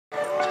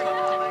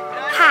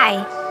Hi,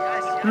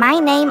 my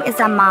name is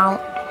Amal,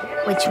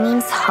 which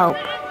means hope.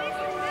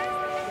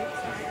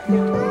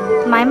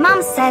 My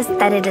mom says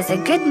that it is a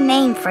good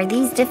name for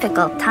these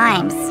difficult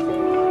times.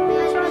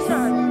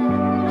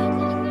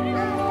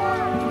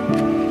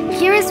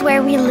 Here is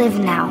where we live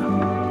now.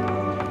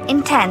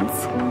 In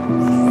tents.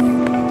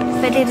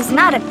 But it is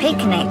not a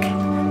picnic.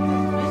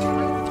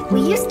 We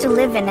used to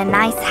live in a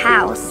nice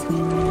house.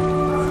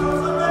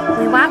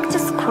 We walked to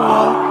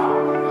school,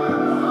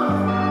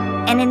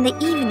 and in the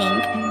evening,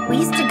 we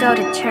used to go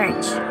to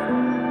church.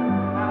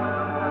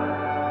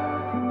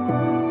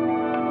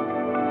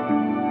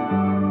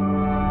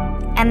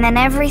 And then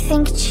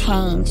everything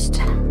changed.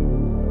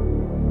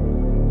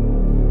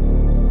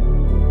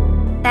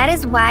 That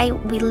is why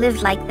we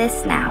live like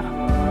this now.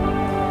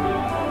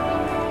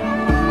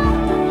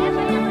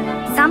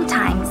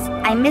 Sometimes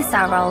I miss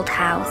our old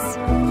house.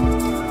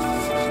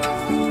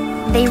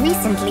 They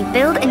recently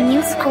built a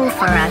new school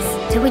for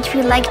us, to which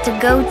we like to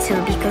go to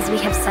because we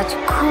have such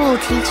cool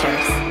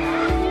teachers.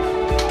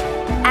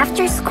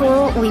 After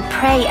school, we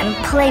pray and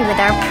play with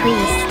our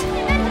priest.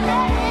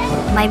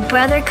 My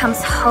brother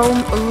comes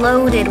home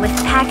loaded with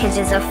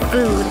packages of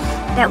food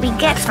that we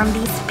get from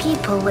these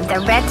people with the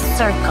red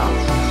circle.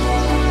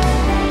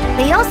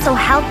 They also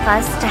help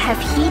us to have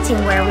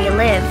heating where we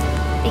live,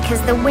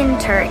 because the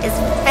winter is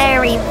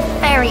very,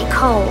 very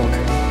cold.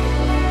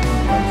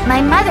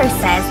 My mother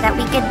says that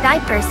we get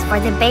diapers for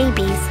the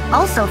babies,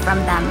 also from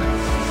them.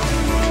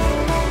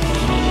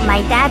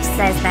 My dad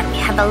says that we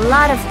have a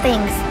lot of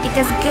things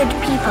because good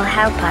people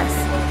help us.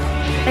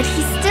 But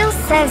he still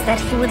says that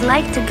he would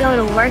like to go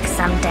to work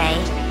someday.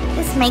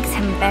 This makes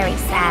him very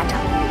sad.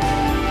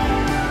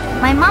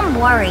 My mom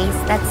worries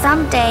that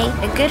someday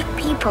the good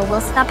people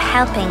will stop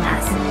helping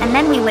us, and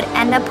then we would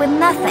end up with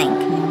nothing.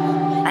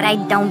 But I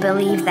don't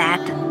believe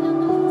that.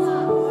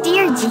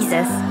 Dear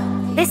Jesus,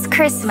 this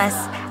Christmas,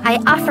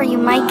 I offer you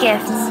my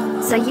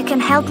gifts so you can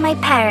help my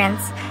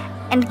parents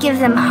and give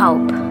them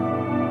hope.